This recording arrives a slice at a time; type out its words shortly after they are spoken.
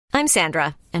I'm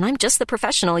Sandra, and I'm just the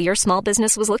professional your small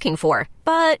business was looking for.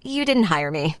 But you didn't hire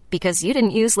me because you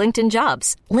didn't use LinkedIn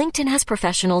Jobs. LinkedIn has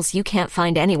professionals you can't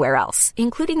find anywhere else,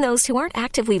 including those who aren't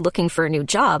actively looking for a new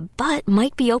job, but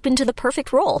might be open to the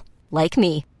perfect role, like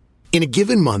me. In a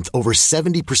given month, over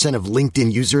 70% of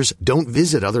LinkedIn users don't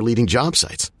visit other leading job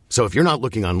sites. So if you're not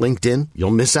looking on LinkedIn,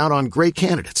 you'll miss out on great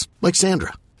candidates like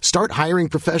Sandra. Start hiring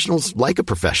professionals like a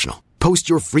professional. Post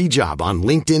your free job on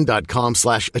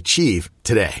linkedin.com/achieve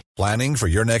today. Planning for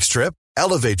your next trip?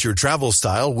 Elevate your travel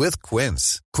style with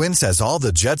Quince. Quince has all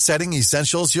the jet-setting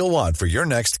essentials you'll want for your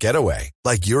next getaway,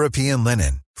 like European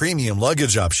linen, premium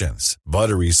luggage options,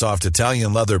 buttery soft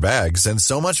Italian leather bags, and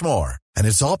so much more. And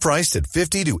it's all priced at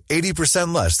 50 to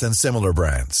 80% less than similar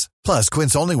brands. Plus,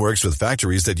 Quince only works with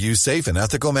factories that use safe and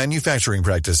ethical manufacturing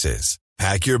practices.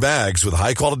 Pack your bags with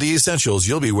high-quality essentials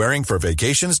you'll be wearing for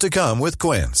vacations to come with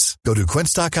Quince. Go to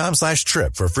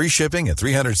quince.com/trip for free shipping and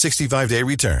 365-day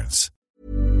returns.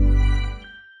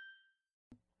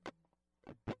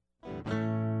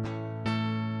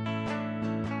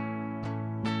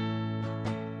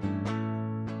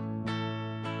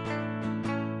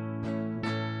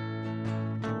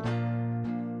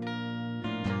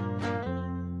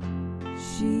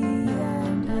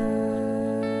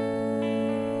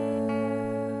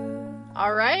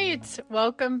 All right,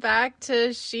 welcome back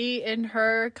to She and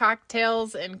Her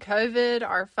Cocktails and COVID,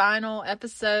 our final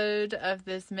episode of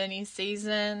this mini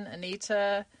season.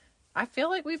 Anita, I feel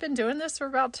like we've been doing this for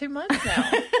about 2 months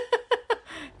now.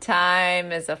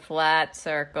 Time is a flat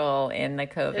circle in the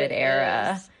COVID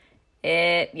era.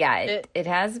 Is. It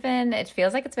has been, it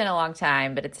feels like it's been a long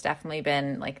time, but it's definitely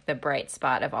been like the bright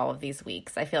spot of all of these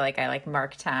weeks. I feel like I like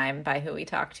mark time by who we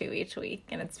talk to each week,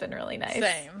 and it's been really nice.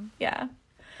 Same. Yeah.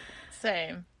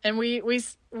 Same. And we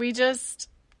just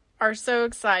are so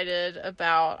excited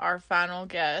about our final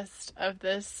guest of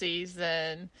this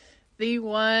season, the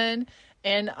one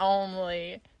and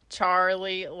only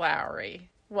Charlie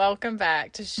Lowry. Welcome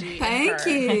back to She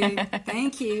and Her.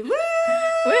 Thank you.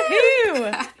 Woo!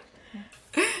 Woohoo!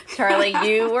 Charlie,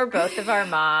 you were both of our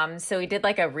moms. So we did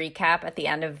like a recap at the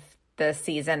end of the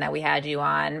season that we had you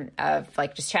on of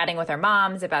like just chatting with our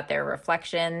moms about their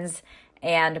reflections.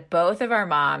 And both of our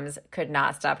moms could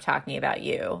not stop talking about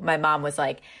you. My mom was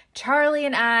like, Charlie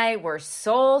and I were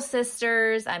soul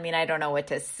sisters. I mean, I don't know what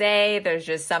to say. There's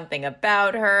just something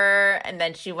about her. And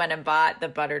then she went and bought the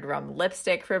buttered rum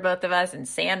lipstick for both of us. And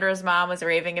Sandra's mom was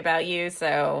raving about you.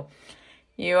 So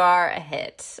you are a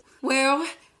hit. Well,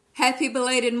 happy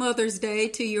belated Mother's Day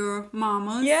to your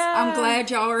mamas. Yeah. I'm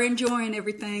glad y'all are enjoying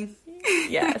everything.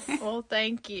 Yes. Well,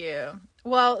 thank you.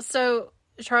 Well, so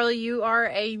Charlie, you are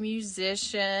a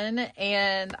musician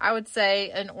and I would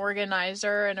say an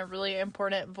organizer and a really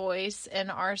important voice in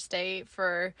our state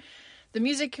for the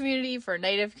music community, for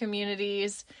Native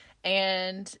communities.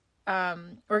 And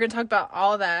we're going to talk about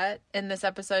all that in this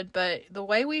episode. But the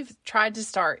way we've tried to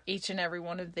start each and every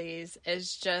one of these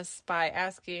is just by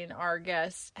asking our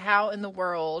guests, how in the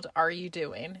world are you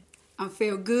doing? I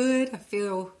feel good. I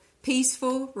feel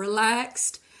peaceful,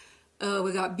 relaxed.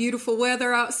 We got beautiful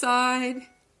weather outside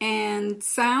and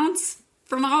sounds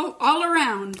from all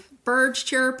around. Birds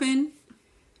chirping,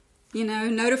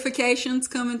 notifications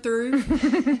coming through.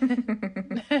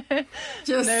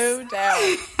 Just no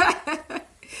doubt.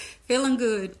 Feeling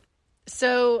good.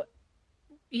 So,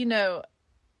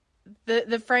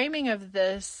 the framing of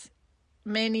this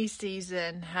mini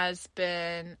season has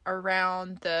been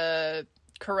around the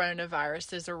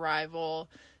coronavirus's arrival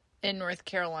in North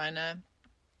Carolina.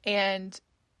 And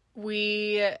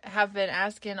we have been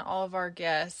asking all of our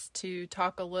guests to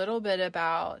talk a little bit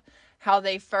about how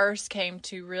they first came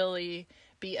to really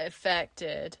be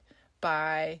affected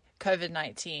by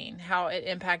COVID-19, how it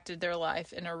impacted their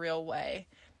life in a real way.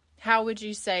 How would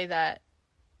you say that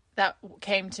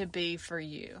came to be for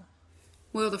you?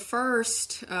 Well, the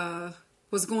first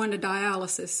was going to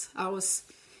dialysis. I was,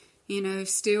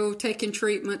 still taking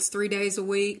treatments 3 days a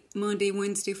week, Monday,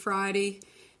 Wednesday, Friday.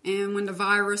 And when the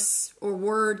virus or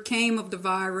word came of the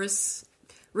virus,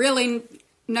 really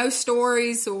no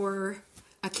stories or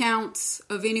accounts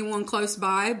of anyone close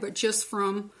by, but just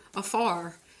from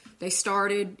afar. They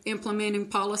started implementing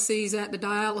policies at the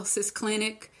dialysis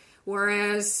clinic,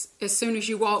 whereas as soon as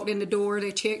you walked in the door,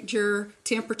 they checked your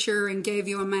temperature and gave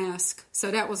you a mask.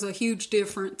 So that was a huge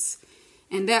difference.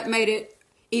 And that made it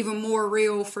even more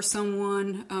real for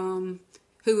someone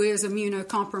who is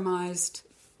immunocompromised,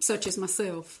 such as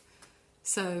myself.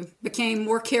 So became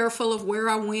more careful of where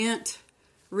I went,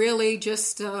 really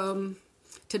just to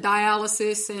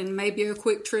dialysis and maybe a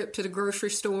quick trip to the grocery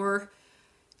store,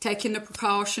 taking the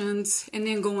precautions, and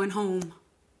then going home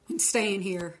and staying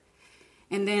here.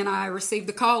 And then I received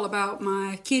the call about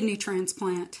my kidney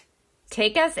transplant.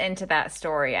 Take us into that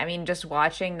story. I mean, just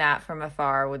watching that from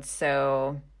afar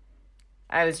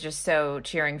I was just so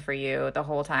cheering for you the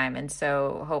whole time and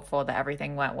so hopeful that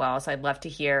everything went well. So I'd love to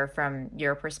hear from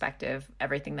your perspective,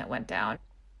 everything that went down.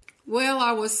 Well,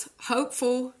 I was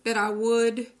hopeful that I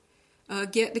would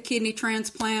get the kidney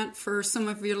transplant. For some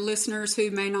of your listeners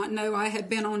who may not know, I had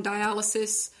been on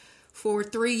dialysis for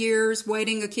 3 years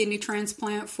waiting a kidney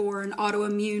transplant for an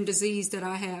autoimmune disease that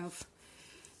I have.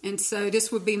 And so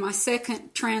this would be my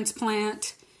second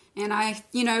transplant. And I,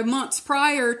 months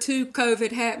prior to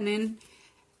COVID happening,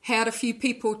 had a few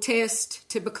people test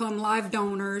to become live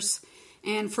donors,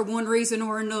 and for one reason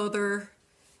or another,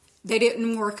 they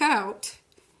didn't work out.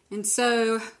 And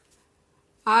so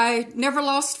I never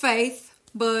lost faith,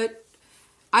 but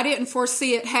I didn't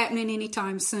foresee it happening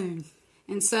anytime soon.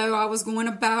 And so I was going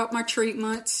about my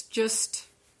treatments just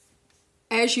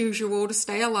as usual to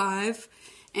stay alive,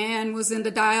 and was in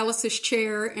the dialysis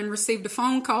chair and received a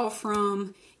phone call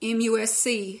from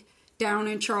MUSC down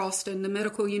in Charleston, the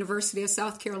Medical University of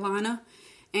South Carolina.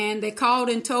 And they called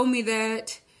and told me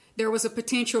that there was a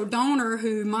potential donor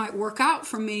who might work out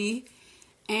for me.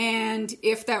 And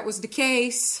if that was the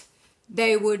case,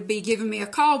 they would be giving me a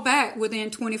call back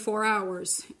within 24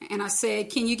 hours. And I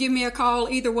said, can you give me a call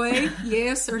either way,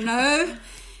 yes or no?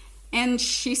 And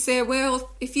she said,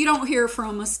 well, if you don't hear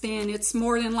from us, then it's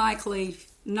more than likely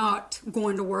not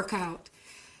going to work out.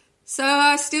 So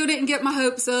I still didn't get my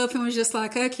hopes up and was just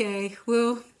like, okay,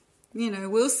 well,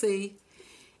 we'll see.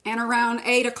 And around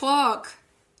 8 o'clock,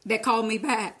 they called me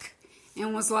back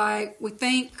and was like, we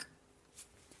think,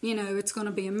 it's going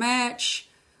to be a match.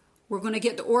 We're going to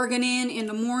get the organ in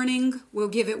the morning. We'll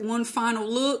give it one final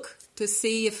look to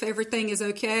see if everything is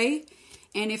okay.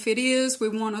 And if it is, we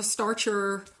want to start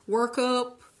your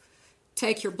workup,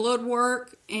 take your blood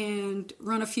work, and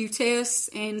run a few tests.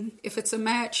 And if it's a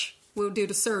match, we'll do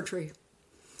the surgery.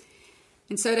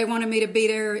 And so they wanted me to be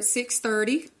there at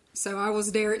 6:30. So I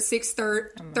was there at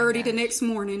 6:30 the next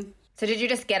morning. So did you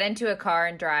just get into a car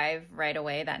and drive right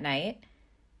away that night?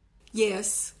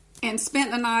 Yes, and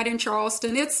spent the night in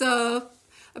Charleston. It's about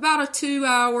a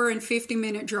 2-hour and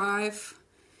 50-minute drive.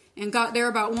 And got there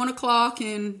about 1 o'clock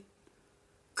and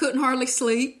couldn't hardly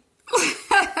sleep.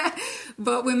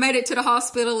 But we made it to the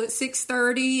hospital at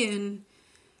 6:30, and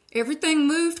everything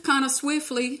moved kind of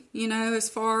swiftly, as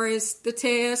far as the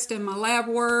test and my lab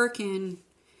work. And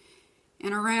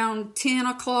around 10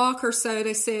 o'clock or so,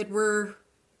 they said, we're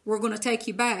going to take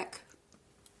you back.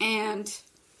 And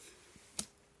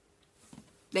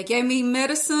they gave me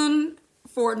medicine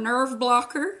for a nerve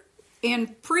blocker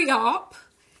and pre-op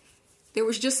that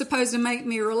was just supposed to make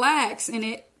me relax, and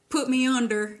it put me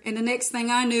under. And the next thing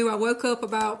I knew, I woke up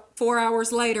about 4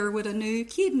 hours later with a new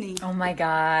kidney. Oh my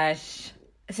gosh.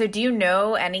 So do you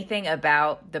know anything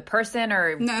about the person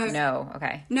or no?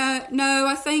 Okay. No,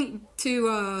 I think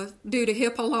due to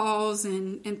HIPAA laws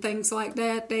and things like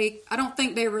that, I don't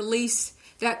think they release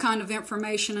that kind of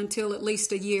information until at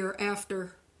least a year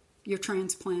after your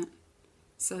transplant.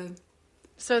 So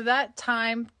that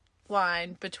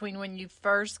timeline between when you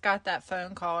first got that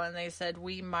phone call and they said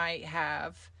we might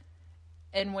have,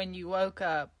 and when you woke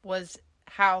up, was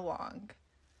how long?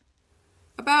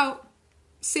 About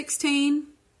 16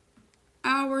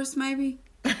 hours, maybe.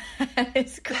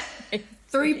 It's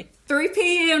crazy. 3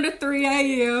 p.m. to 3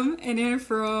 a.m. and then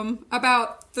from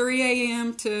about 3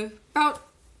 a.m. to about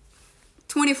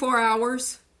 24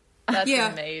 hours. That's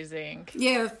amazing.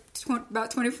 Yeah,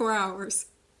 about 24 hours.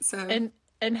 So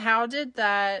and how did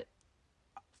that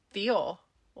feel?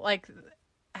 Like,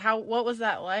 what was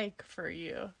that like for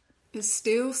you? It's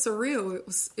still surreal.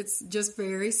 It's just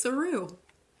very surreal.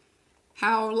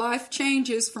 How life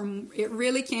changes it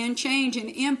really can change and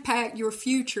impact your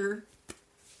future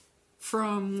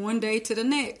from one day to the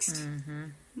next. Mm-hmm.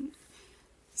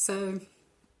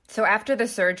 So after the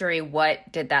surgery,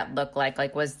 what did that look like?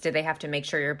 Did they have to make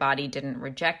sure your body didn't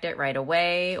reject it right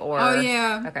away? Or Oh,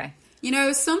 yeah. Okay.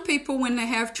 Some people, when they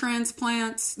have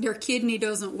transplants, their kidney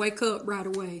doesn't wake up right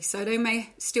away. So they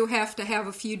may still have to have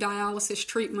a few dialysis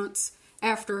treatments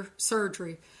after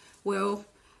surgery. Well,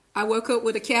 I woke up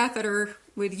with a catheter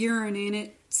with urine in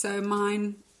it, so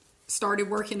mine started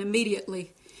working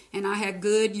immediately. And I had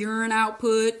good urine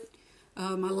output.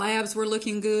 My labs were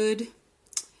looking good.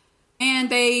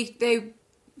 And they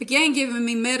began giving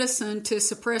me medicine to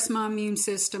suppress my immune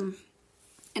system.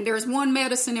 And there's one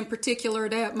medicine in particular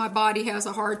that my body has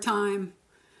a hard time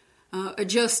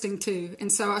adjusting to. And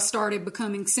so I started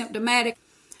becoming symptomatic.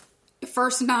 The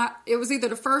first night, it was either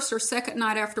the first or second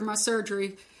night after my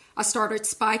surgery, I started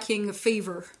spiking a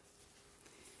fever.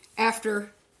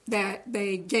 After that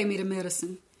they gave me the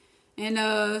medicine. And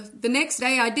the next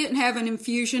day I didn't have an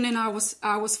infusion, and I was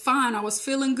fine. I was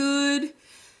feeling good.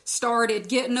 Started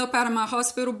getting up out of my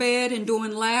hospital bed and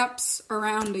doing laps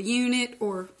around the unit,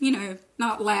 or,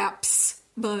 not laps,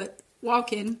 but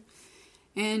walking.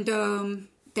 And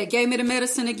they gave me the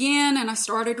medicine again, and I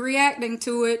started reacting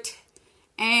to it.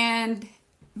 And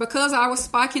because I was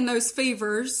spiking those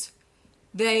fevers,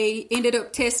 they ended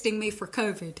up testing me for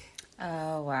COVID.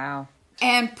 Oh, wow.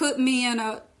 And put me in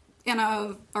a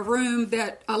room,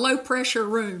 a low pressure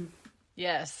room.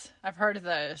 Yes, I've heard of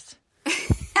those.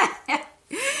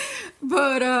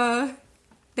 But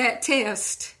that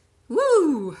test,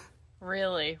 woo!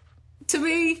 Really? To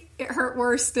me, it hurt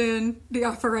worse than the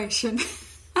operation.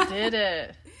 Did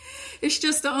it? It's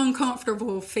just an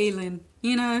uncomfortable feeling,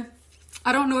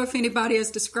 I don't know if anybody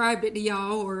has described it to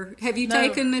y'all, or have you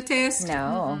taken the test?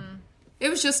 No. Mm-hmm. It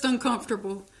was just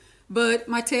uncomfortable. But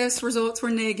my test results were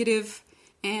negative,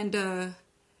 and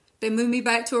they moved me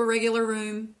back to a regular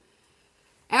room.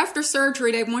 After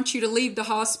surgery, they want you to leave the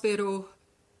hospital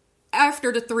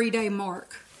after the 3-day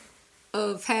mark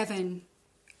of having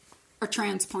a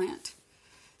transplant.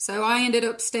 So I ended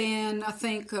up staying, I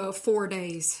think, 4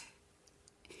 days.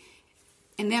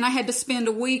 And then I had to spend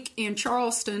a week in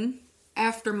Charleston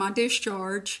after my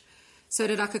discharge so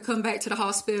that I could come back to the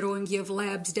hospital and give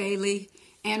labs daily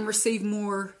and receive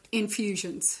more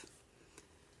infusions.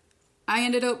 I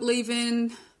ended up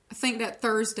leaving, I think, that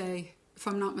Thursday, if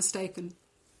I'm not mistaken.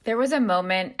 There was a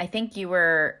moment, I think you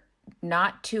were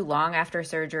not too long after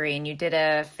surgery, and you did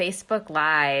a Facebook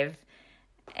Live,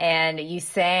 and you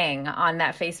sang on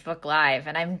that Facebook Live.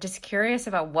 And I'm just curious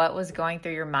about what was going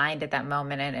through your mind at that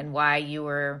moment, and why you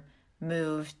were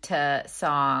moved to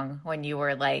song when you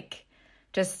were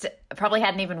just probably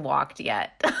hadn't even walked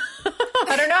yet.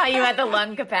 I don't know how you had the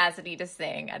lung capacity to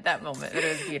sing at that moment, but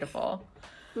it was beautiful.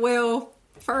 Well,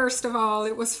 first of all,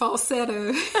 it was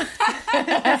falsetto.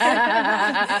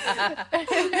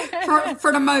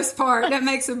 for the most part, that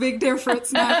makes a big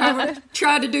difference. Now, if I would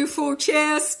try to do full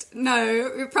chest, no,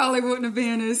 it probably wouldn't have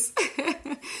been as.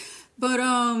 But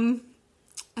I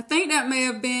think that may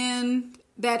have been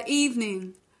that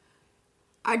evening.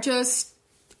 I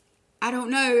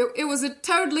don't know. It was a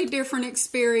totally different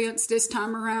experience this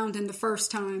time around than the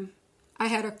first time I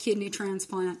had a kidney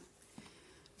transplant.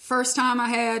 First time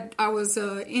I was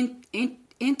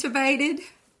intubated,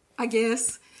 I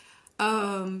guess.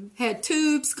 Had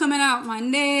tubes coming out my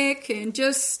neck and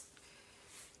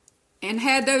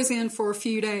had those in for a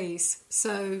few days.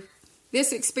 So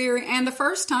this experience, and the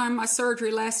first time my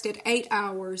surgery lasted 8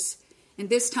 hours, and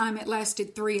this time it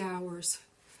lasted 3 hours.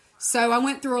 So I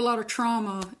went through a lot of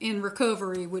trauma in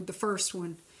recovery with the first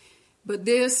one. But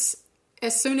this,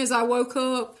 as soon as I woke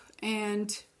up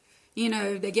and,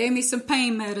 they gave me some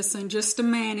pain medicine just to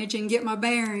manage and get my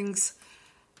bearings,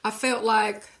 I felt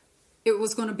like it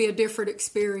was going to be a different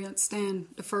experience than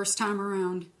the first time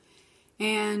around.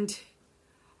 And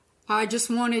I just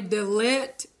wanted to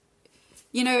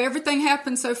everything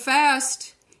happened so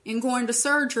fast in going to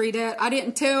surgery that I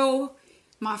didn't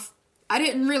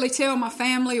really tell my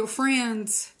family or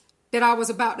friends that I was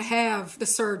about to have the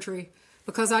surgery,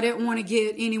 because I didn't want to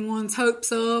get anyone's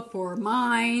hopes up or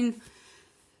mine.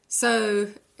 So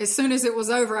as soon as it was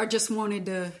over, I just wanted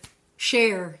to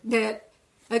share that,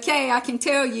 okay, I can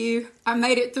tell you I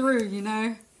made it through,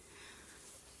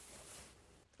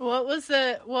 What was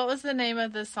the name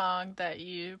of the song that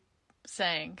you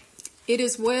sang? It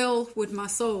Is Well With My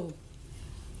Soul.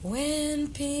 When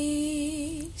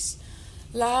peace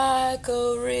like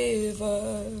a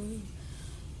river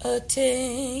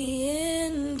attended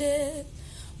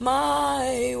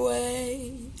my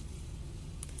way,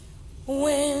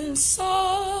 when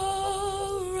sorrows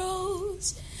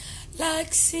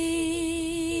like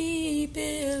sea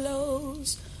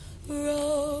billows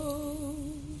roll,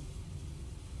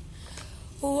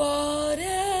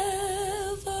 whatever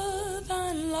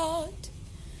thy lot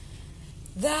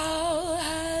thou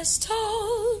hast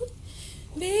taught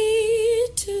me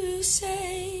to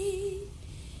say,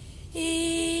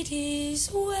 it is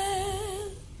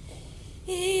well,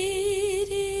 it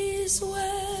is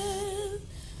well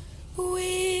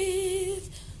with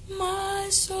my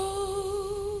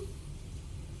soul,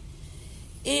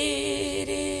 it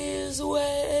is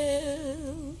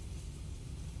well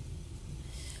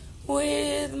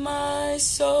with my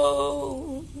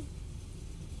soul,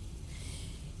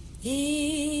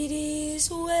 it is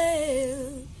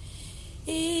well,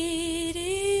 it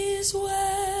is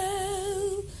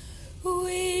well with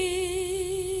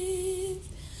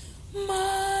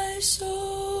my soul.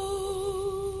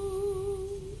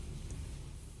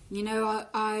 You know,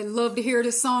 I love to hear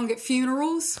this song at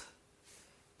funerals.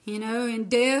 You know, in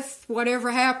death,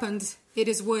 whatever happens, it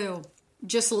is well.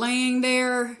 Just laying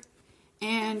there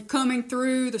and coming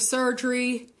through the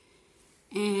surgery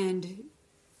and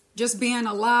just being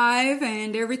alive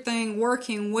and everything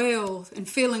working well and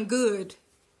feeling good,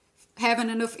 having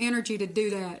enough energy to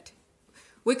do that.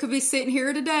 We could be sitting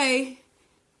here today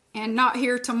and not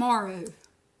here tomorrow.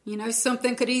 You know,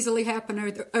 something could easily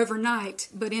happen overnight,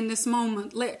 but in this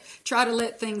moment, try to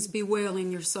let things be well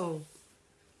in your soul.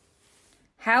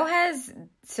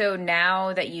 So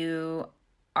now that you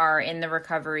are in the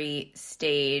recovery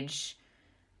stage,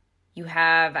 you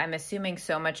have, I'm assuming,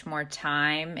 so much more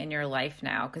time in your life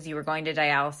now, because you were going to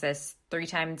dialysis 3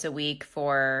 times a week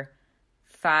for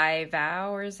 5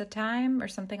 hours a time or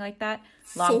something like that?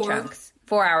 Long chunks.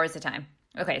 4 hours a time.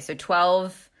 Okay, so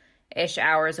 12-ish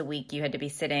hours a week you had to be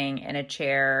sitting in a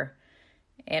chair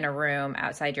in a room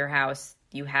outside your house.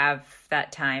 You have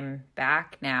that time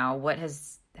back now. What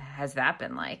has that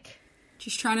been like?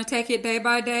 Just trying to take it day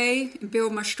by day and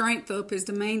build my strength up is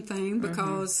the main thing,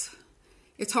 because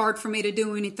it's hard for me to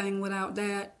do anything without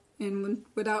that and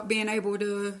without being able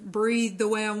to breathe the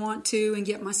way I want to and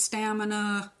get my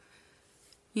stamina,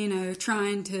 you know,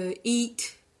 trying to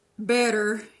eat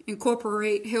better,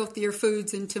 incorporate healthier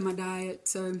foods into my diet.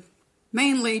 So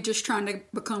mainly just trying to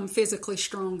become physically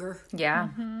stronger. Yeah.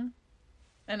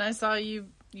 And I saw you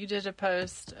did a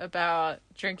post about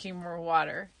drinking more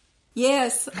water.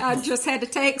 Yes, I just had to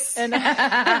take... and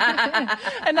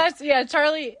that's,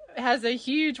 Charlie has a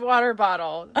huge water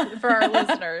bottle for our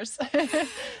listeners.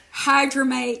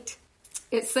 Hydramate.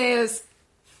 It says,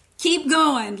 keep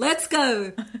going, let's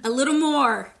go, a little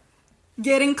more,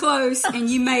 getting close, and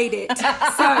you made it.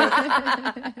 So,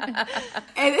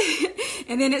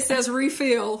 and then it says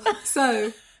refill.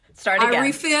 So start again.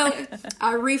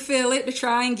 I refill it to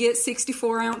try and get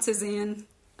 64 ounces in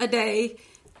a day.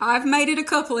 I've made it a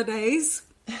couple of days.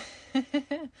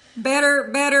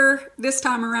 Better this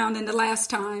time around than the last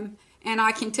time. And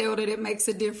I can tell that it makes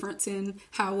a difference in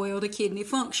how well the kidney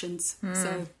functions.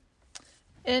 So,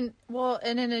 and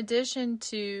in addition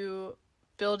to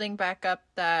building back up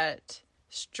that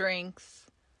strength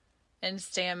and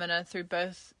stamina through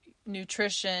both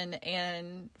nutrition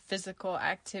and physical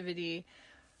activity,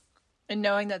 and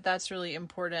knowing that that's really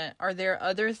important, are there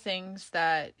other things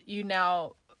that you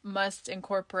now must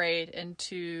incorporate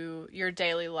into your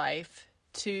daily life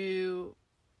to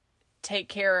take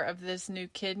care of this new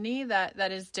kidney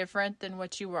that is different than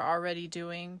what you were already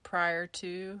doing prior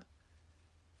to?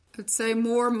 I'd say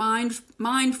more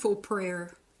mindful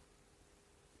prayer.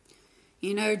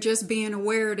 You know, just being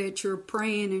aware that you're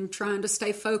praying and trying to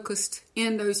stay focused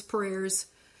in those prayers.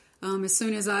 As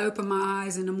soon as I open my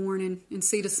eyes in the morning and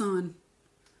see the sun,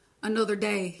 another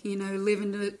day, you know,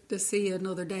 living to see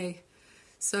another day.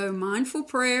 So mindful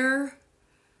prayer.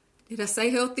 Did I say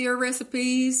healthier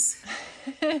recipes?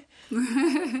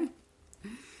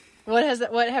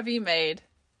 What have you made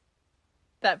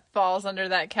that falls under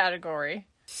that category?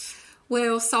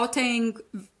 Well, sauteing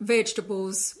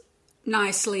vegetables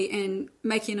nicely and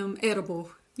making them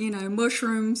edible. You know,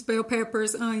 mushrooms, bell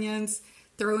peppers, onions,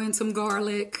 throw in some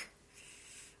garlic,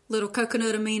 little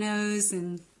coconut aminos,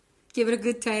 and give it a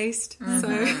good taste.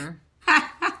 So,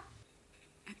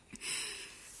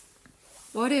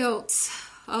 what else?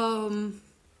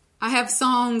 I have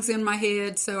songs in my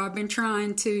head, so I've been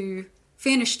trying to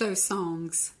finish those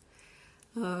songs.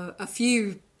 A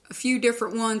few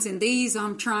different ones, and these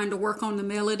I'm trying to work on the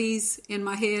melodies in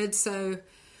my head, so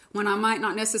when I might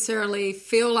not necessarily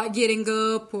feel like getting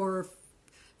up or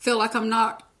feel like I'm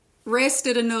not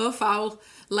rested enough, I'll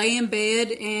lay in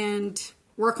bed and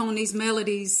work on these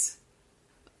melodies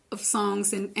of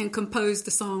songs and compose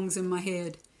the songs in my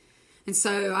head. And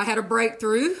so I had a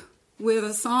breakthrough with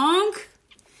a song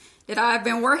that I've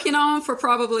been working on for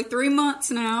probably 3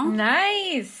 months now.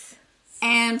 Nice.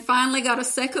 And finally got a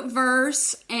second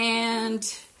verse and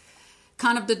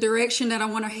kind of the direction that I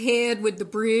want to head with the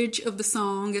bridge of the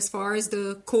song as far as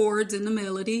the chords and the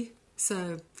melody.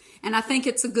 So, and I think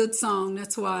it's a good song.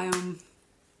 That's why I'm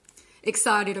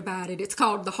excited about it. It's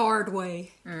called The Hard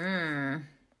Way.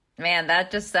 Man,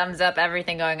 that just sums up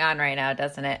everything going on right now,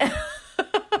 doesn't it?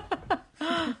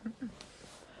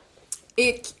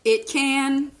 It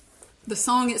can. The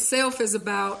song itself is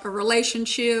about a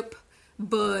relationship,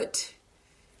 but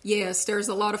yes, there's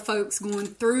a lot of folks going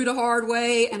through the hard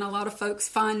way and a lot of folks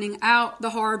finding out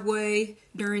the hard way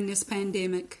during this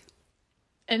pandemic.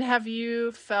 And have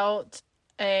you felt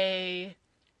have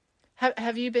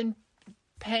you been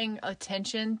paying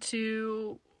attention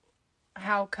to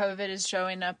how COVID is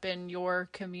showing up in your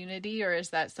community, or is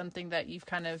that something that you've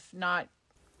kind of not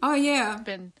Oh, yeah.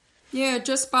 Been Yeah,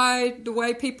 just by the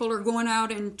way people are going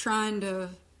out and trying to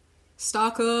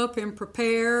stock up and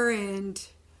prepare, and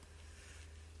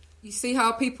you see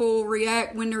how people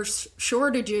react when there's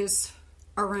shortages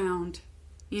around,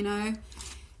 you know,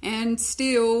 and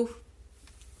still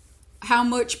how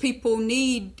much people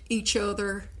need each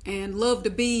other and love to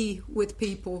be with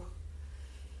people.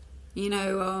 You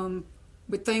know,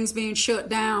 with things being shut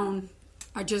down,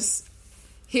 I just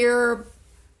hear,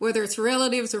 whether it's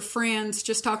relatives or friends,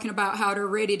 just talking about how they're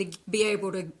ready to be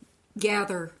able to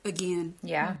gather again.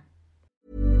 Yeah.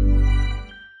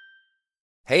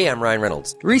 Hey, I'm Ryan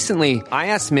Reynolds. Recently, I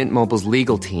asked Mint Mobile's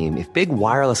legal team if big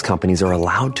wireless companies are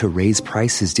allowed to raise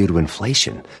prices due to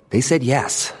inflation. They said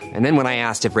yes. And then when I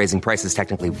asked if raising prices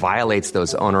technically violates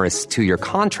those onerous 2-year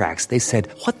contracts, they said,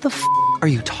 "What the f*** are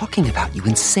you talking about, you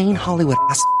insane Hollywood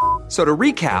ass?" So to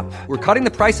recap, we're cutting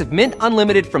the price of Mint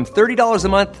Unlimited from $30 a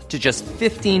month to just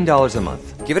 $15 a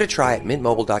month. Give it a try at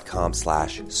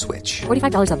mintmobile.com/switch.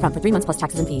 $45 up front for 3 months plus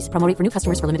taxes and fees. Promo rate for new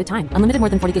customers for limited time. Unlimited more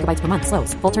than 40 gigabytes per month.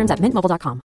 Slows full terms at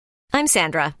mintmobile.com. I'm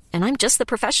Sandra, and I'm just the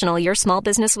professional your small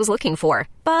business was looking for.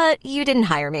 But you didn't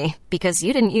hire me because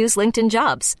you didn't use LinkedIn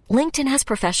Jobs. LinkedIn has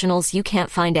professionals you can't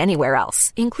find anywhere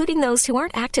else, including those who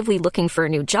aren't actively looking for a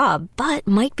new job, but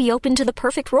might be open to the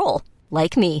perfect role,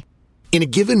 like me. In a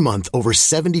given month, over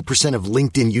 70% of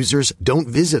LinkedIn users don't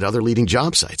visit other leading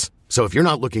job sites. So if you're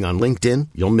not looking on LinkedIn,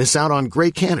 you'll miss out on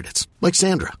great candidates like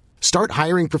Sandra. Start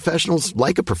hiring professionals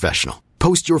like a professional.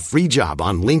 Post your free job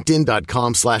on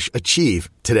linkedin.com/achieve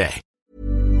today.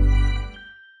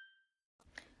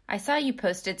 I saw you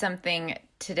posted something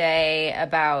today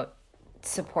about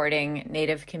supporting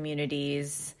Native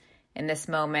communities in this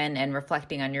moment and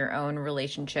reflecting on your own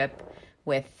relationship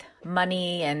with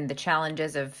money and the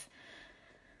challenges of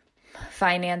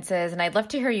finances. And I'd love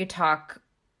to hear you talk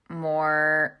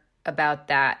more about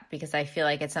that, because I feel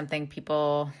like it's something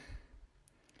people,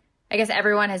 I guess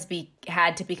everyone has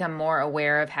had to become more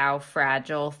aware of how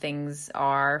fragile things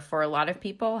are for a lot of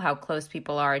people, how close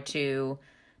people are to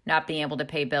not being able to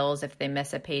pay bills if they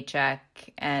miss a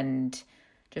paycheck, and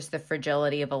just the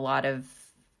fragility of a lot of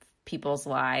people's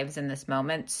lives in this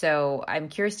moment. So I'm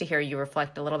curious to hear you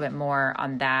reflect a little bit more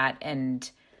on that and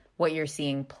what you're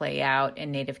seeing play out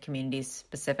in Native communities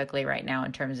specifically right now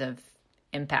in terms of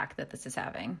impact that this is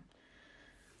having.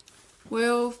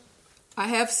 Well, I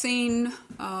have seen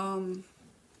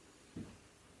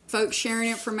folks sharing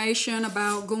information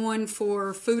about going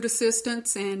for food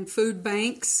assistance and food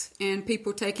banks and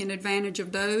people taking advantage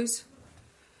of those.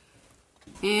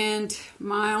 And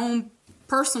my own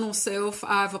personal self,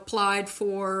 I've applied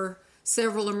for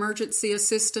several emergency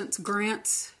assistance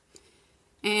grants,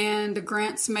 and the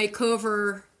grants may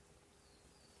cover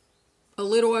a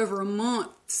little over a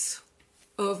month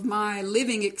of my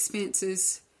living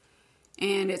expenses,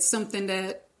 and it's something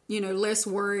that, you know, less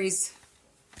worries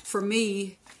for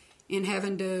me in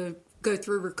having to go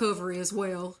through recovery as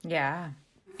well. Yeah.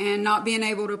 And not being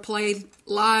able to play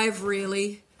live,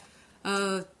 really.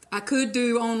 I could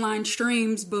do online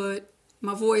streams, but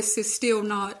my voice is still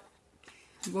not,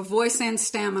 my voice and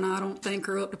stamina, I don't think,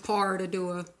 are up to par to do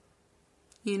a,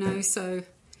 you know, so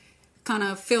kind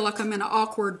of feel like I'm in an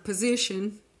awkward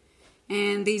position.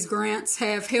 And these grants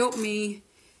have helped me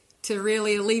to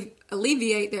really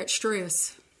alleviate that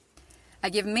stress. I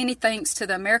give many thanks to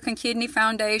the American Kidney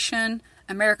Foundation,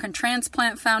 American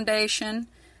Transplant Foundation,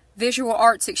 Visual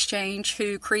Arts Exchange,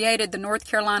 who created the North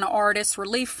Carolina Artists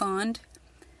Relief Fund.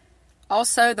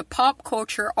 Also, the Pop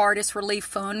Culture Artists Relief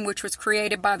Fund, which was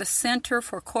created by the Center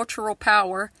for Cultural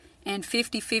Power and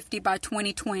 50/50 by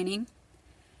 2020.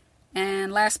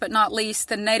 And last but not least,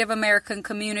 the Native American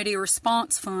Community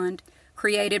Response Fund,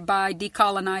 created by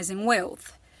Decolonizing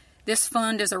Wealth. This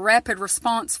fund is a rapid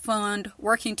response fund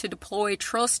working to deploy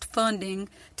trust funding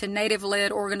to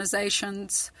Native-led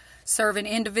organizations serving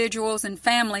individuals and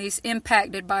families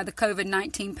impacted by the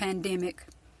COVID-19 pandemic.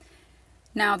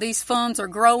 Now, these funds are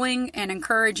growing and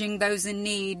encouraging those in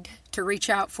need to reach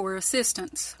out for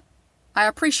assistance. I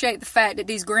appreciate the fact that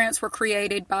these grants were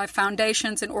created by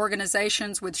foundations and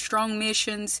organizations with strong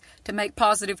missions to make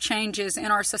positive changes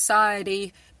in our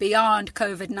society beyond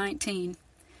COVID-19.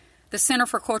 The Center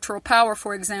for Cultural Power,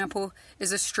 for example,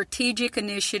 is a strategic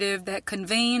initiative that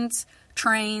convenes,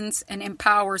 trains, and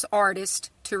empowers artists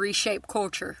to reshape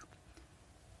culture.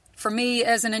 For me,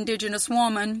 as an Indigenous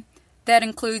woman, that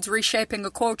includes reshaping a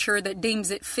culture that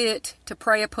deems it fit to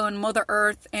prey upon Mother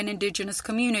Earth and Indigenous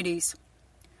communities.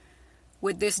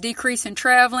 With this decrease in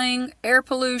traveling, air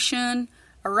pollution,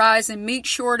 a rise in meat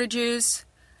shortages,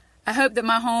 I hope that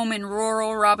my home in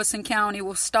rural Robeson County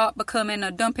will stop becoming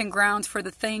a dumping grounds for the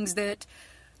things that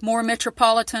more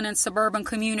metropolitan and suburban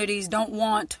communities don't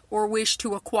want or wish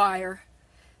to acquire.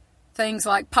 Things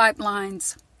like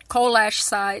pipelines, coal ash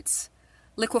sites,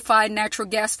 liquefied natural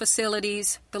gas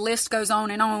facilities, the list goes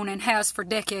on and has for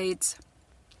decades.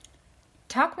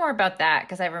 Talk more about that,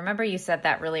 because I remember you said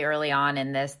that really early on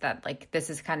in this, that like this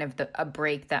is kind of a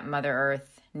break that Mother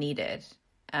Earth needed,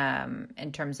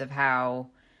 in terms of how,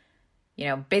 you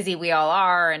know, busy we all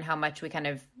are and how much we kind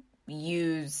of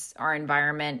use our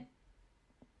environment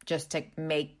just to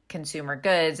make consumer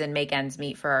goods and make ends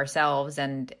meet for ourselves.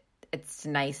 And it's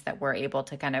nice that we're able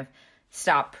to kind of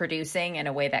stop producing in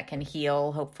a way that can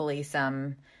heal, hopefully,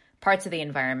 some parts of the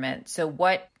environment. So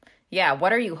what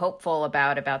are you hopeful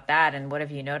about that, and what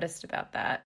have you noticed about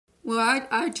that? Well,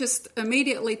 I just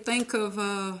immediately think of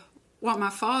what my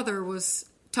father was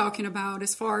talking about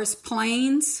as far as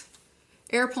planes,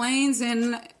 airplanes,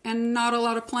 and not a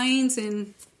lot of planes,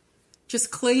 and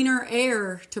just cleaner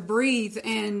air to breathe.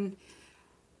 And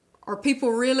are people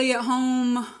really at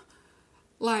home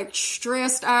like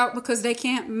stressed out because they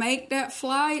can't make that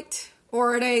flight?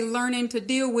 Or are they learning to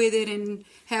deal with it and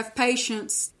have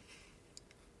patience?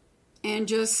 And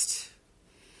just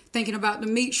thinking about the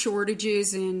meat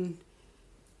shortages, and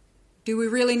do we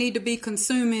really need to be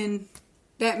consuming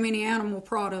that many animal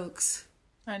products?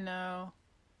 I know.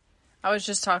 I was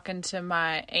just talking to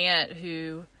my aunt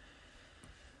who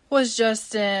was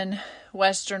just in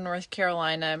western North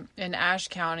Carolina in Ashe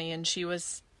County, and she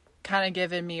was kind of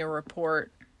giving me a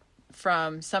report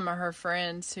from some of her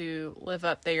friends who live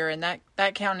up there, and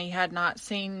that county had not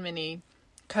seen many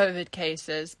COVID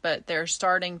cases, but they're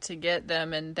starting to get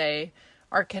them, and they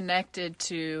are connected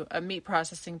to a meat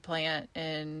processing plant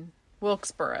in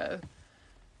Wilkesboro,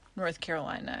 North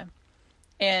Carolina.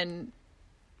 And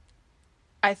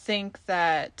I think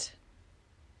that,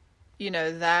 you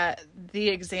know, that the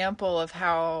example of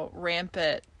how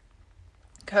rampant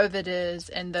COVID is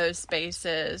in those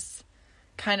spaces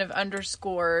kind of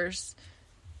underscores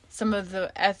some of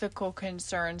the ethical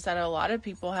concerns that a lot of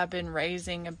people have been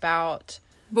raising about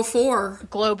before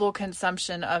global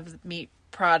consumption of meat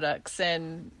products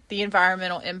and the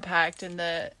environmental impact and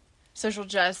the social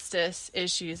justice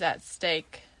issues at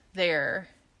stake there.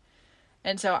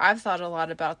 And so I've thought a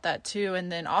lot about that too.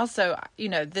 And then also, you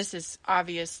know, this is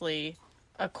obviously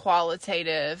a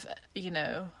qualitative, you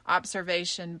know,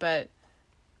 observation, but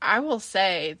I will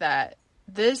say that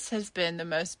this has been the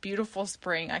most beautiful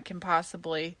spring I can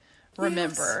possibly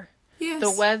remember. Yes.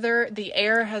 The weather, the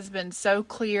air has been so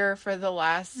clear for the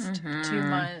last 2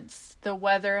 months. The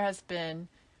weather has been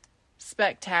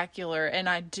spectacular. And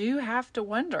I do have to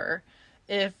wonder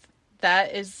if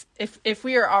that is, if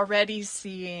we are already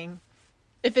seeing,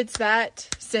 if it's that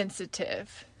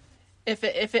sensitive, if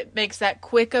it makes that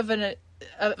quick of an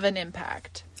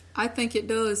impact. I think it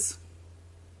does.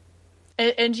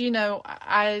 And you know,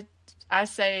 I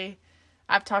say,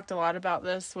 I've talked a lot about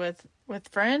this with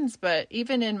friends, but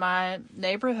even in my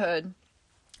neighborhood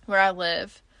where I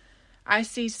live, I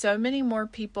see so many more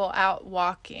people out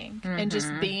walking and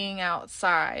just being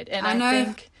outside. And I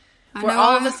think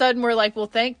all of a sudden we're like, well,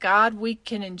 thank God we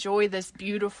can enjoy this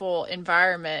beautiful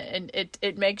environment. And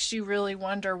it makes you really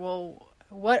wonder, well,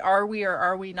 what are we or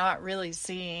are we not really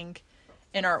seeing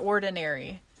in our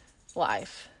ordinary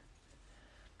life?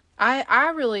 I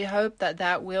really hope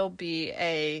that will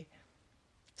be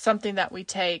something that we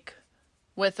take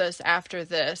with us after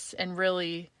this and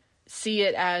really see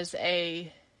it as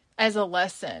a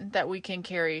lesson that we can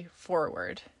carry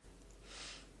forward.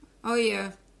 Oh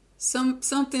yeah.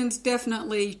 Something's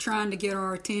definitely trying to get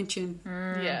our attention.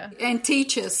 Yeah. And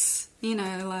teach us, you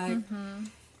know, like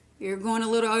you're going a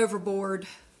little overboard.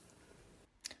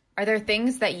 Are there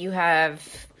things that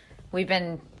we've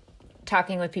been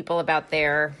talking with people about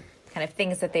their kind of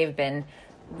things that they've been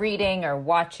reading or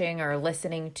watching or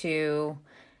listening to,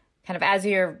 kind of as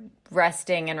you're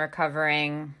resting and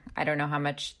recovering? I don't know how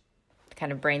much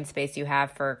kind of brain space you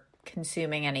have for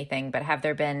consuming anything, but have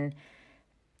there been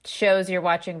shows you're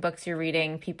watching, books you're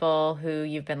reading, people who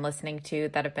you've been listening to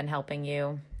that have been helping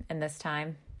you in this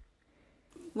time?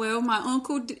 Well, my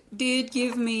uncle did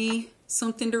give me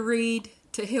something to read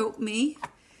to help me.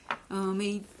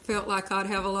 He felt like I'd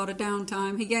have a lot of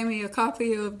downtime. He gave me a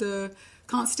copy of the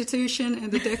Constitution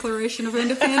and the Declaration of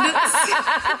Independence.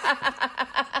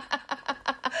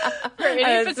 For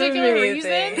any particular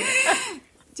reason?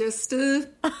 Just to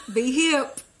be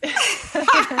hip.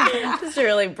 Just to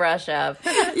really brush up.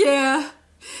 Yeah.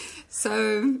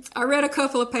 So I read a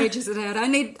couple of pages of that. I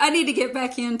need to get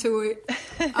back into it.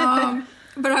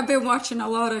 But I've been watching a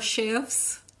lot of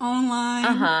chefs online.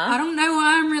 I don't know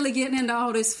why I'm really getting into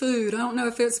all this food. I don't know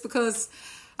if it's because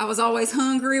I was always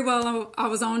hungry while I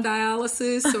was on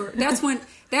dialysis, or that's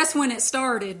when it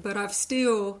started. But I've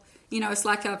still, it's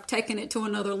like I've taken it to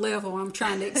another level. I'm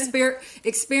trying to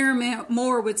experiment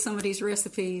more with some of these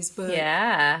recipes. But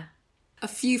yeah, a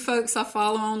few folks I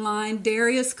follow online: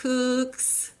 Darius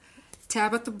Cooks,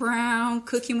 Tabitha Brown,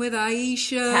 Cooking with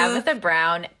Aisha. Tabitha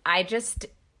Brown. I just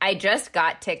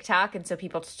got TikTok, and so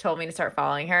people told me to start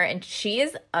following her, and she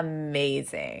is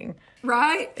amazing.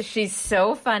 Right? She's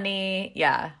so funny.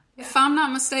 Yeah. If I'm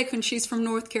not mistaken, she's from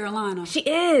North Carolina. She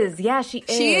is. Yeah, she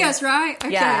is. She is, right?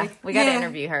 Okay. Yeah. We got to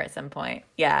interview her at some point.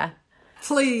 Yeah.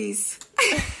 Please.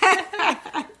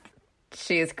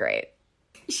 She is great.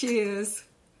 She is.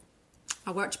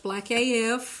 I watched Black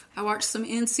AF. I watched some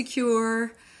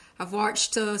Insecure. I've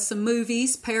watched some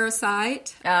movies,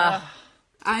 Parasite. I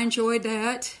enjoyed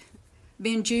that.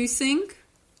 Been juicing,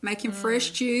 making fresh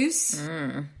juice.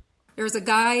 There's a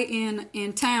guy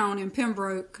in town in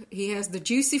Pembroke. He has the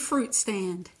Juicy Fruit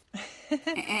stand.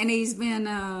 And he's been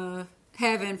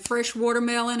having fresh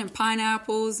watermelon and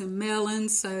pineapples and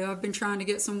melons. So I've been trying to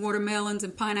get some watermelons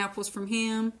and pineapples from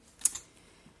him.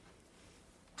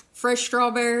 Fresh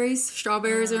strawberries.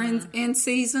 Strawberries are in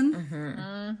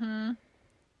season.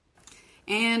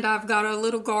 And I've got a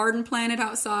little garden planted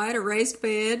outside, a raised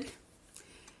bed.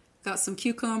 Got some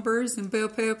cucumbers and bell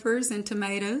peppers and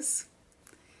tomatoes.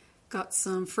 Got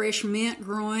some fresh mint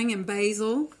growing and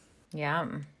basil.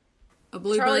 Yum. A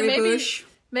blueberry bush.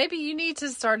 Maybe you need to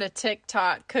start a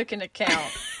TikTok cooking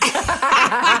account.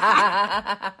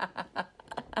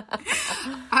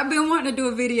 I've been wanting to do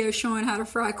a video showing how to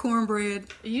fry cornbread.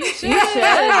 You should.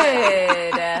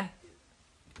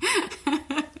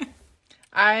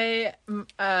 I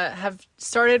have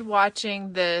started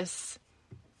watching this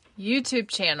YouTube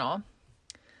channel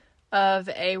of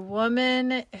a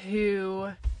woman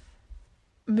who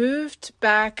moved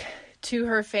back to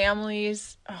her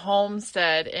family's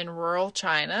homestead in rural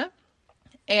China,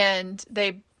 and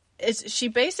she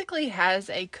basically has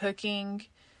a cooking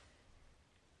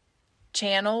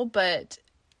channel, but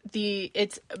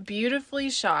it's beautifully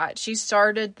shot. She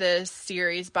started this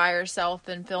series by herself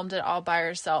and filmed it all by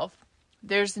herself.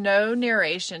 There's no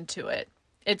narration to it.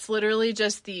 It's literally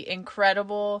just the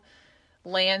incredible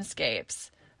landscapes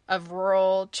of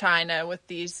rural China with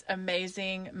these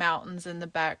amazing mountains in the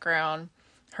background.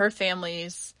 Her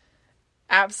family's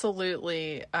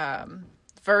absolutely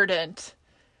verdant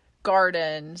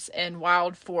gardens and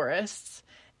wild forests.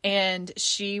 And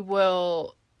she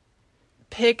will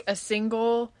pick a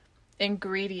single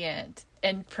ingredient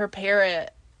and prepare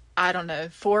it,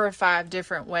 4 or 5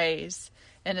 different ways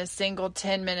in a single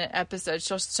 10-minute episode.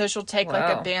 She'll take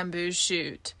like a bamboo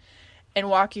shoot and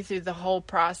walk you through the whole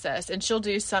process. And she'll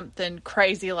do something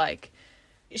crazy, like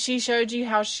she showed you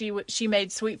how she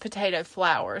made sweet potato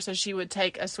flour. So she would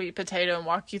take a sweet potato and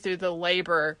walk you through the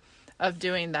labor of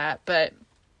doing that. But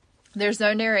there's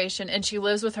no narration, and she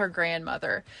lives with her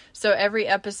grandmother. So every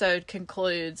episode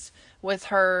concludes with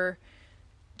her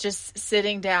just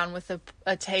sitting down with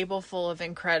a table full of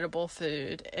incredible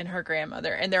food and her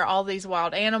grandmother. And there are all these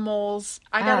wild animals.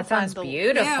 I gotta find the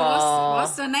beautiful. Yeah,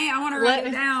 what's the name? I want to write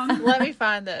it down. Let me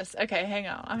find this. Okay, hang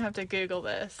on. I have to Google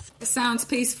this. It sounds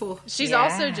peaceful. She's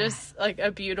also just like a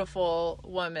beautiful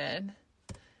woman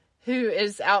who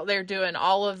is out there doing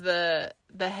all of the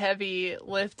heavy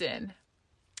lifting.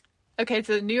 Okay,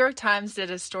 so the New York Times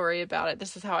did a story about it.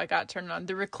 This is how I got turned on.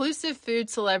 The reclusive food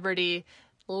celebrity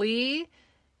Li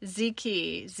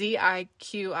Ziqi,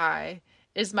 Ziqi,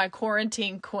 is my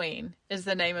quarantine queen, is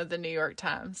the name of the New York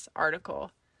Times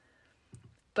article.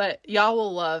 But y'all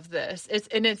will love this.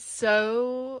 It's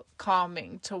so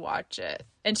calming to watch it.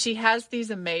 And she has these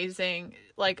amazing,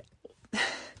 like,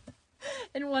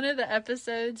 in one of the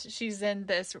episodes, she's in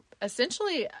this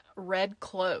essentially red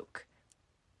cloak,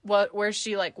 where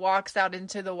she like walks out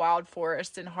into the wild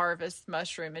forest and harvests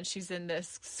mushroom, and she's in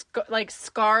this like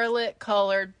scarlet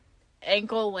colored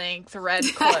ankle length red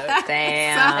cloak.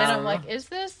 Damn. And I'm like, is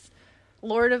this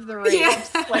Lord of the Rings?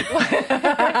 Yeah. Like, what?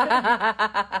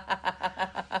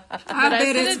 I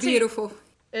bet it's beautiful.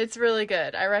 It's really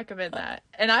good. I recommend that.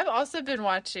 And I've also been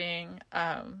watching,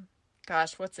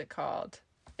 what's it called?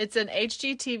 It's an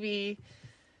HGTV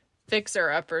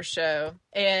fixer-upper show,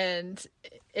 and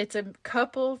it's a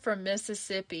couple from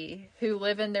Mississippi who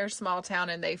live in their small town,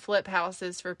 and they flip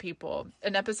houses for people.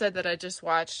 An episode that I just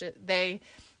watched,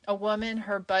 a woman,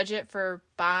 her budget for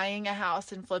buying a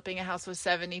house and flipping a house was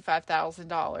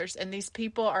 $75,000, and these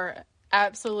people are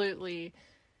absolutely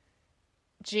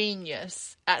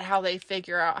genius at how they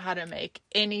figure out how to make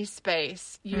any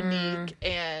space unique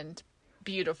and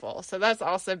beautiful. So that's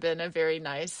also been a very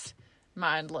nice,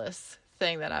 mindless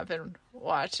thing that I've been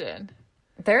watching.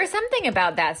 There is something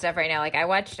about that stuff right now. Like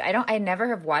I never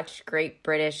have watched Great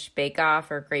British Bake Off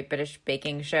or Great British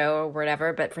Baking Show or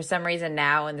whatever, but for some reason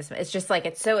now it's just like,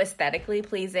 it's so aesthetically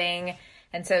pleasing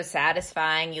and so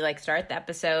satisfying. You like start the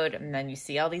episode and then you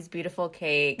see all these beautiful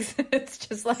cakes. It's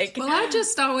just like, well, I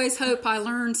just always hope I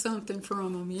learn something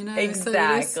from them, you know.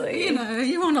 Exactly. So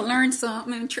you want to learn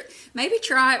something and maybe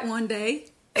try it one day.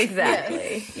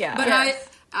 Exactly. Yeah. But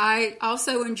I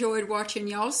also enjoyed watching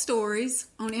y'all's stories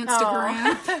on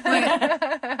Instagram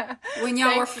when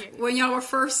y'all were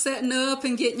first setting up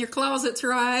and getting your closets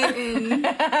right, and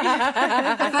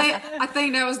I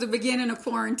think that was the beginning of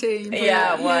quarantine.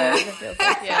 Yeah, it was. It feels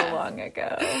like so long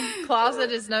ago.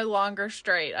 Closet is no longer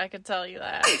straight, I can tell you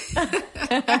that.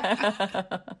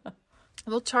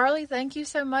 Well, Charlie, thank you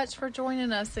so much for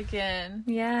joining us again.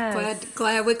 Yes.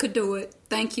 Glad we could do it.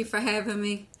 Thank you for having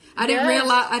me. I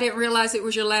didn't realize it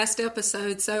was your last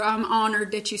episode, so I'm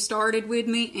honored that you started with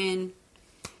me and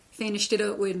finished it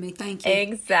up with me. Thank you.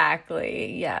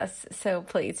 Exactly. Yes. So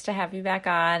pleased to have you back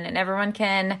on. And everyone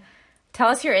can tell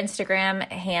us your Instagram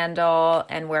handle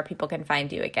and where people can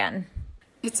find you again.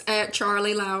 It's at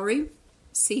Charlie Lowry,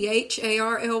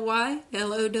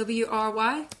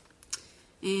 CharlieLowry.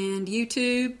 And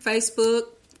YouTube, Facebook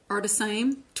are the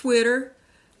same. Twitter.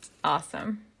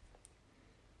 Awesome.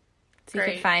 So you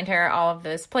can find her all of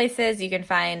those places. You can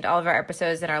find all of our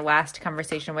episodes and our last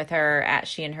conversation with her at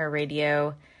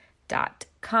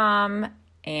sheandherradio.com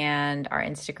and our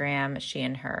Instagram,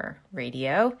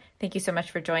 sheandherradio. Thank you so much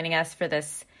for joining us for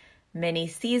this mini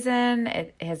season.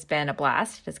 It has been a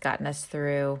blast. It has gotten us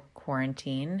through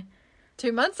quarantine.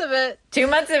 2 months of it. 2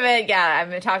 months of it. Yeah, I've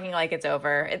been talking like it's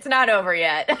over. It's not over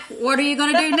yet. What are you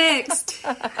going to do next?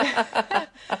 I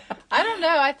don't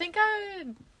know. I think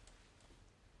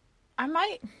I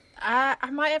might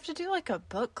have to do like a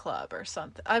book club or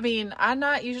something. I mean, I'm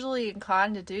not usually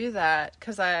inclined to do that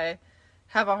because I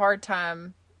have a hard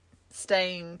time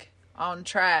staying on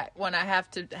track when I have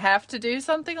to do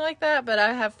something like that. But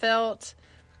I have felt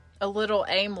a little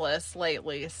aimless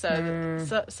lately, so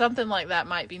something like that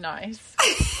might be nice.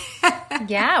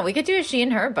 Yeah, we could do a She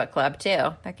and Her book club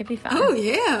too. That could be fun. Oh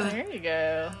yeah, there you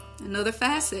go. Another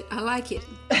facet. I like it.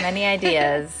 Many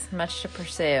ideas, much to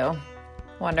pursue.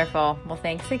 Wonderful. Well,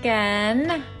 thanks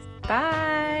again.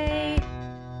 Bye.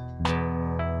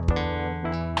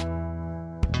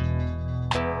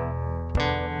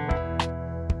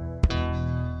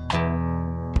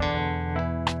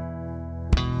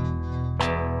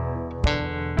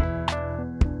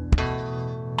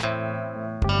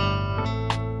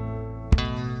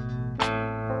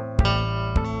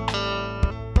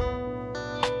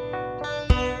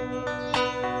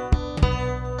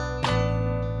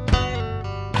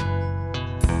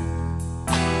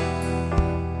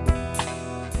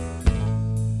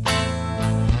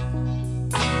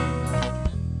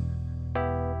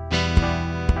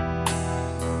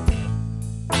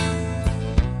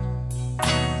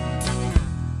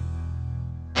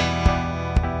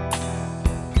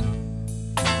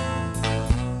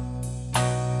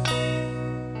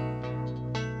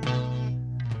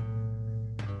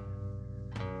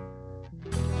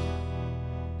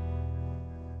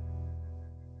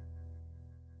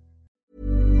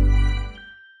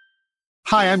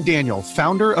 Hi, I'm Daniel,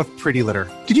 founder of Pretty Litter.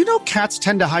 Did you know cats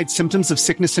tend to hide symptoms of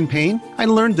sickness and pain? I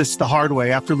learned this the hard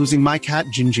way after losing my cat,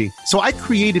 Gingy. So I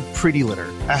created Pretty Litter,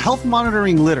 a health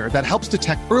monitoring litter that helps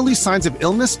detect early signs of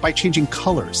illness by changing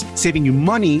colors, saving you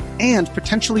money and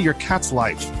potentially your cat's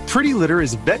life. Pretty Litter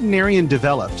is veterinarian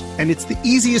developed, and it's the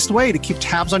easiest way to keep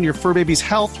tabs on your fur baby's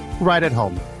health right at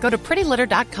home. Go to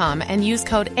prettylitter.com and use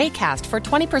code ACAST for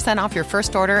 20% off your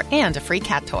first order and a free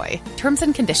cat toy. Terms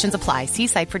and conditions apply. See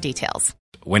site for details.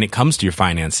 When it comes to your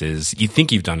finances, you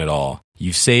think you've done it all.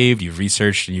 You've saved, you've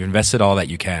researched, and you've invested all that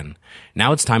you can.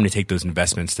 Now it's time to take those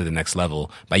investments to the next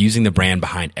level by using the brand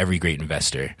behind every great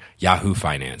investor, Yahoo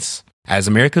Finance. As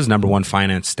America's #1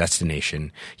 finance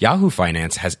destination, Yahoo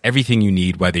Finance has everything you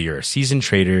need, whether you're a seasoned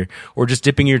trader or just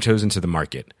dipping your toes into the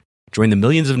market. Join the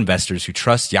millions of investors who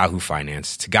trust Yahoo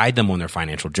Finance to guide them on their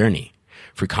financial journey.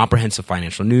 For comprehensive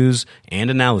financial news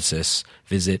and analysis,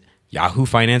 visit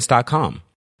yahoofinance.com.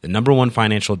 The #1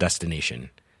 financial destination,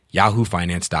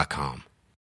 yahoofinance.com.